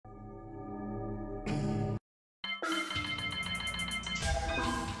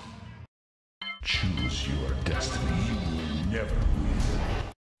choose your destiny, you will never win.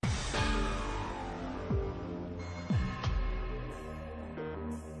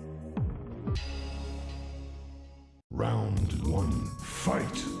 Round 1,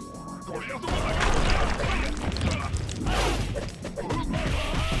 fight!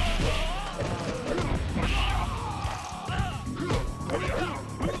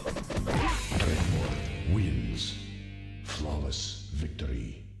 Tremor wins. Flawless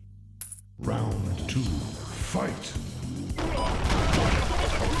victory. Round 2, fight!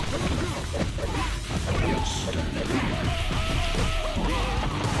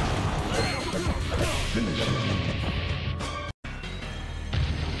 Finish him.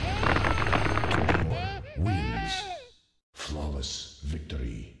 Wins. Flawless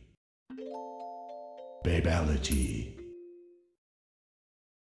victory. Babality.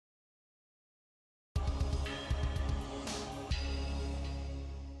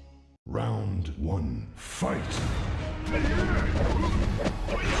 Round 1, fight!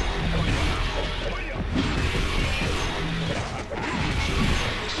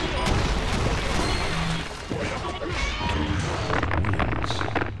 Wins.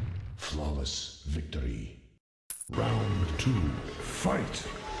 Flawless victory. Round 2, fight!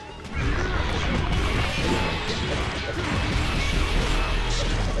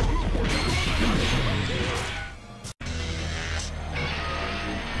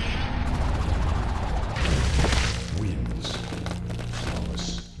 Wins.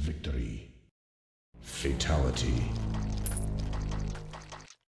 Flawless victory. Fatality.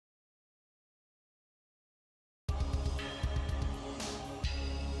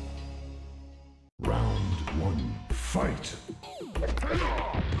 Round 1, fight!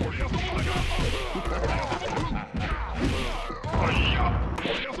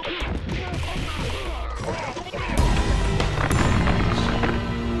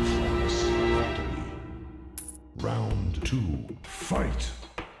 Flawless victory. Round 2, fight!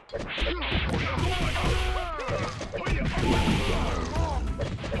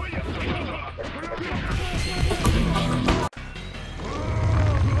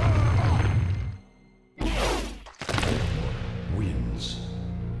 Wins.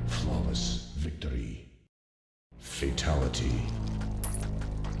 Flawless victory. Fatality.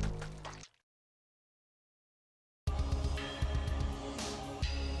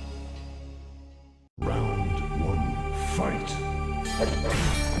 Round 1, fight!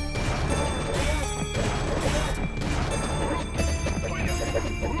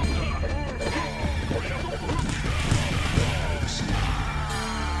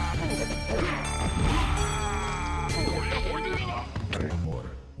 Tremor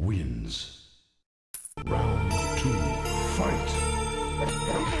wins. Round 2, fight!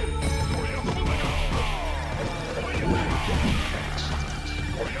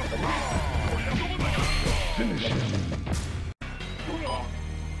 Finish him.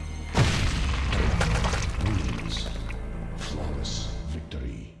 Wins. Flawless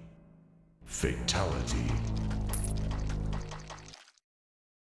victory. Fatality.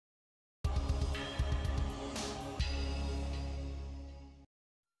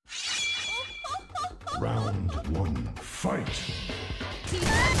 Round 1, fight!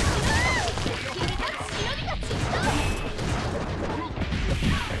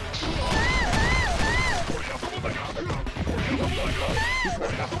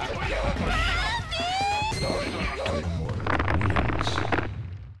 Tremor wins.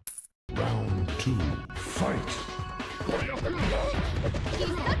 Round 2, fight!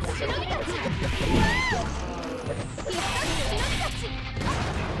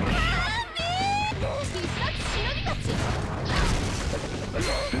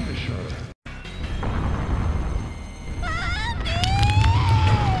 Finisher.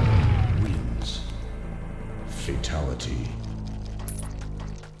 Wins. Fatality.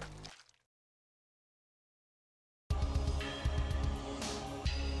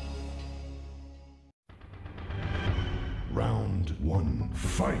 Round 1,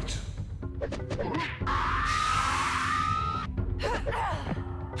 fight!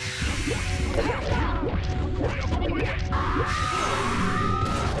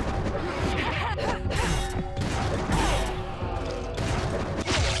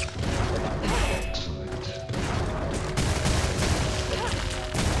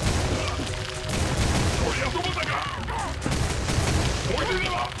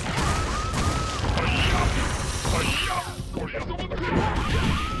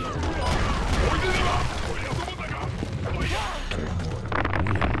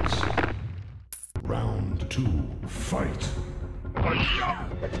 Round 2, fight!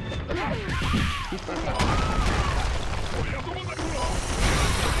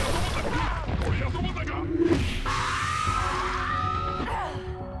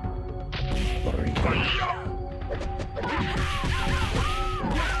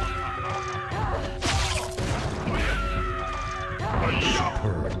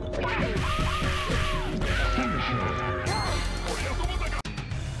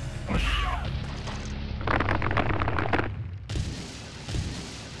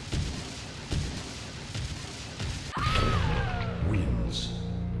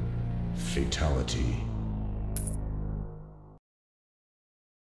 Fatality.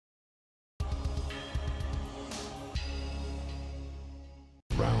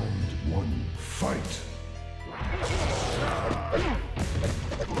 Round 1, fight.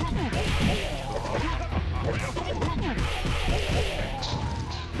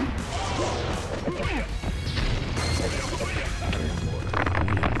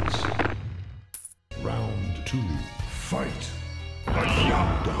 Round 2, fight.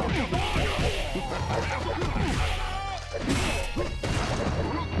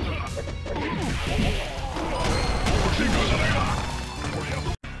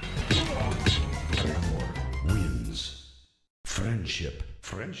 Tremor wins. Friendship.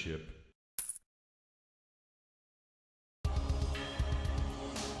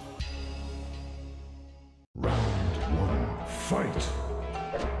 Round 1, fight.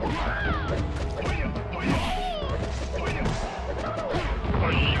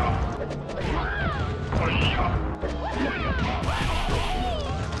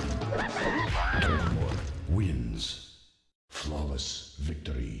 Tremor wins. Flawless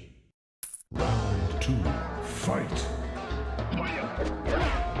victory. Round 2, fight.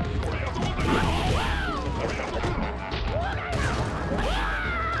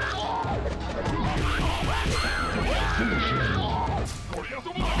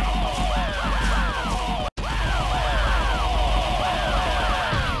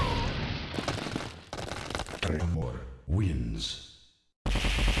 Tremor wins.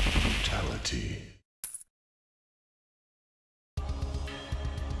 Brutality.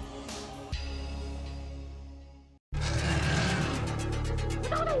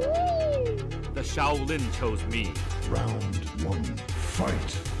 The Shaolin chose me. Round 1,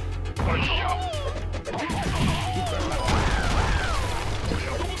 fight.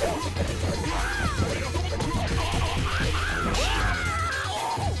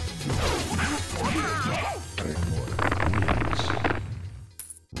 Tremor wins.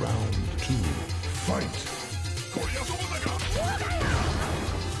 Round 2, fight.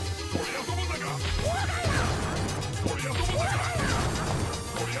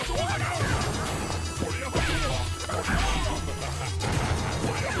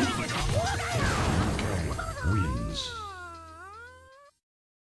 M.U.G.E.N wins.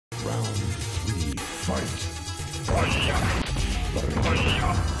 Round 3, fight.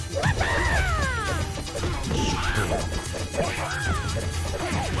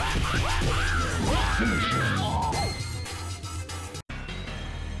 Finish him.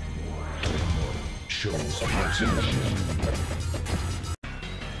 Tremor shows precision.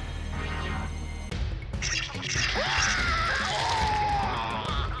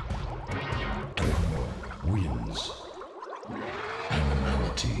 Tremor wins.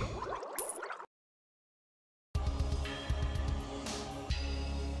 Animality.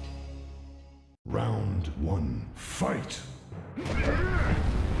 Round 1, fight.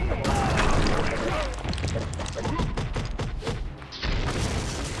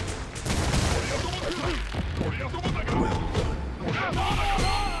 Well done.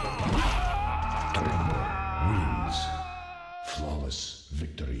 Tremor wins. Flawless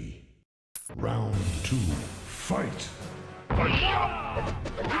victory. Round 2, fight.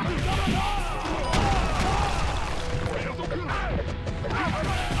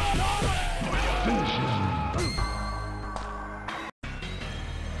 Finish him.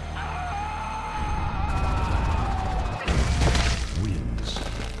 Wins.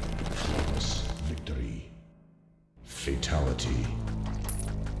 Flawless victory. Fatality.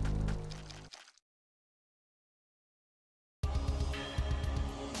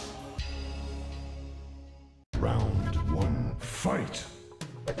 Round 1, fight.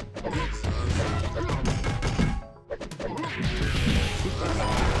 Wins.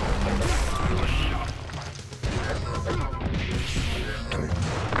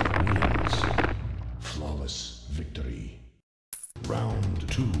 Flawless victory. Round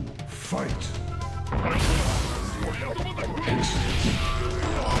 2, fight.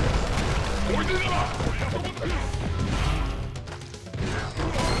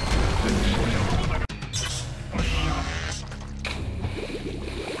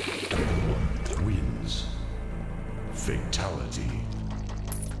 Wins. Fatality.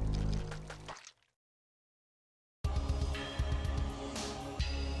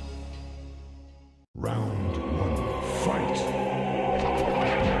 Round 1, fight.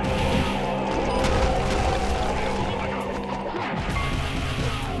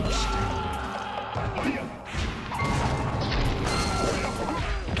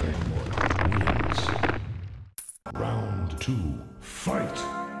 Tremor wins. Round 2, fight.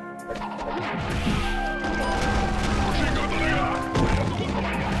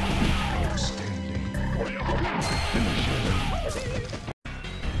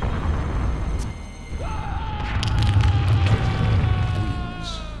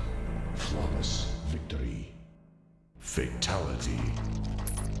 Fatality.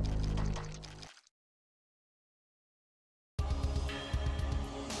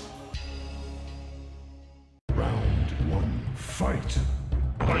 Round 1, fight!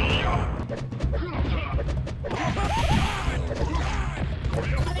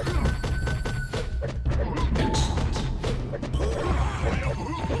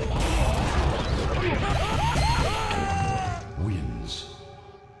 Wins.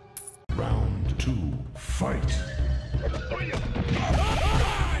 Round 2, fight!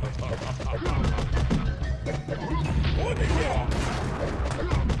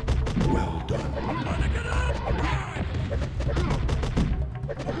 Well done.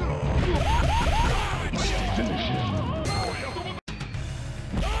 Finish him.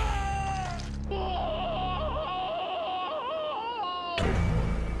 Tremor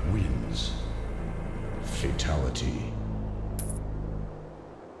wins. Fatality.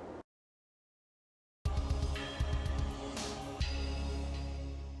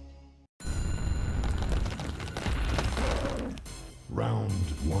 Round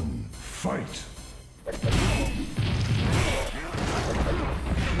 1, fight!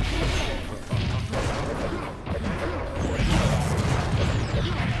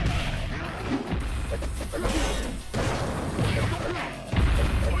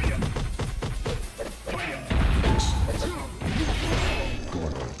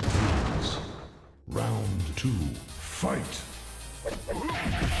 Round 2, fight!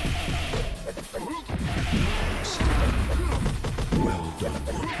 Well done.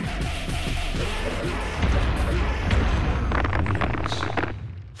 Wins.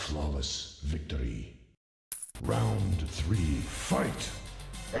 Flawless victory. Round 3, fight!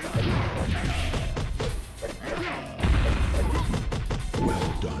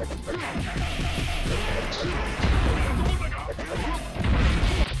 Well done.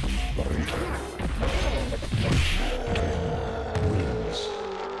 Wins.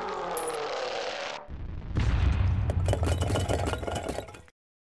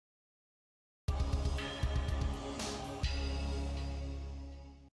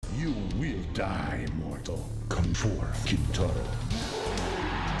 You will die, mortal. Come forth, Kintaro.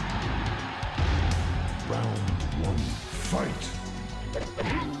 Round 1, fight!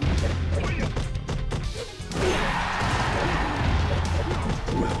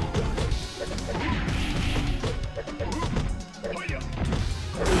 Well done.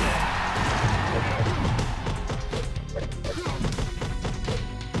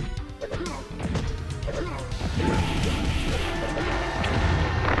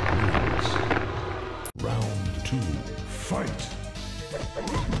 Round 2, fight!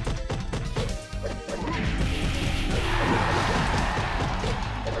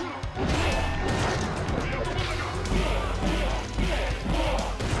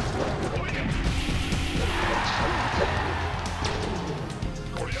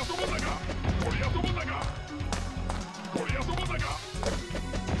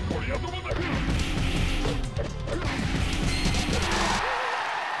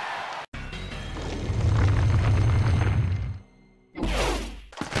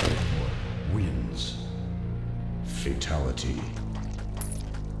 Wins. Fatality.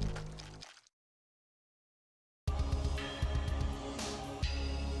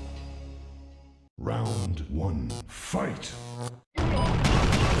 Round 1, fight!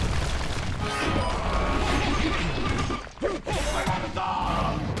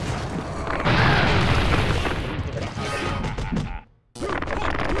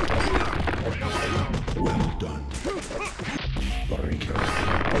 Well done. Breaker.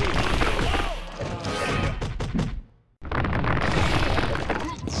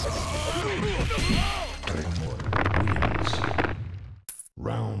 Tremor wins.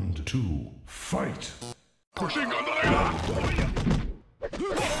 Round 2, fight! Well done.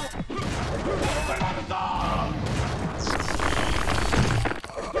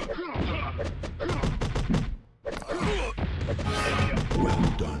 Well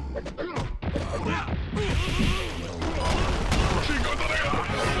done.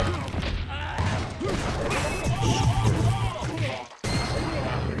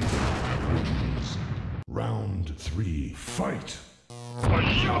 Round 3, fight!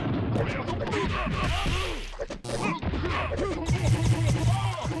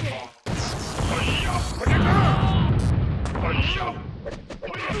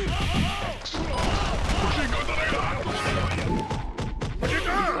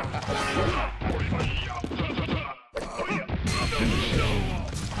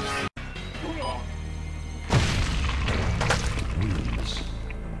 Wins.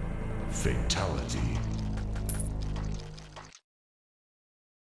 Fatality.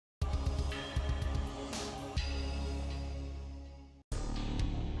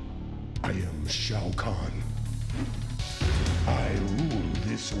 Shao Kahn. I rule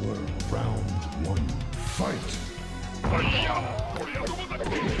this world. Round one, fight!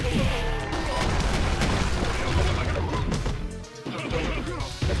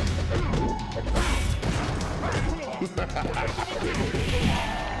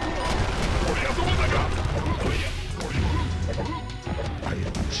 I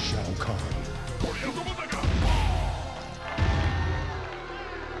am Shao Kahn.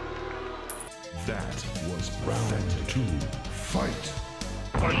 That was round two, fight!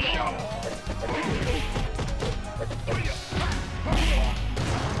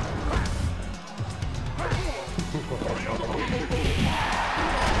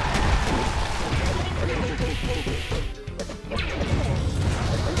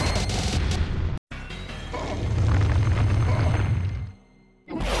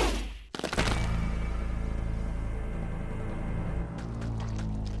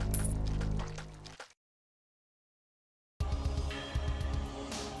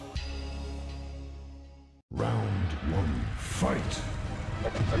 Round one, fight!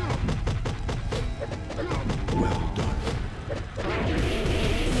 Well done.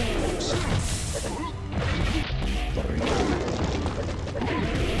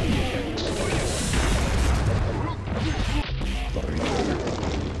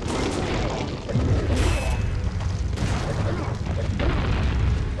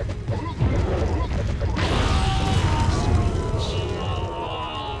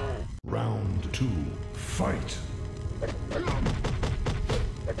 Round two, fight!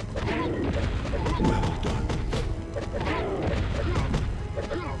 Well done.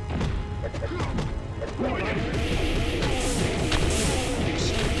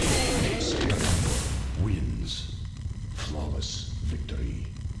 Wins. Flawless victory.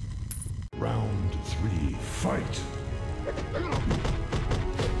 Round three, fight!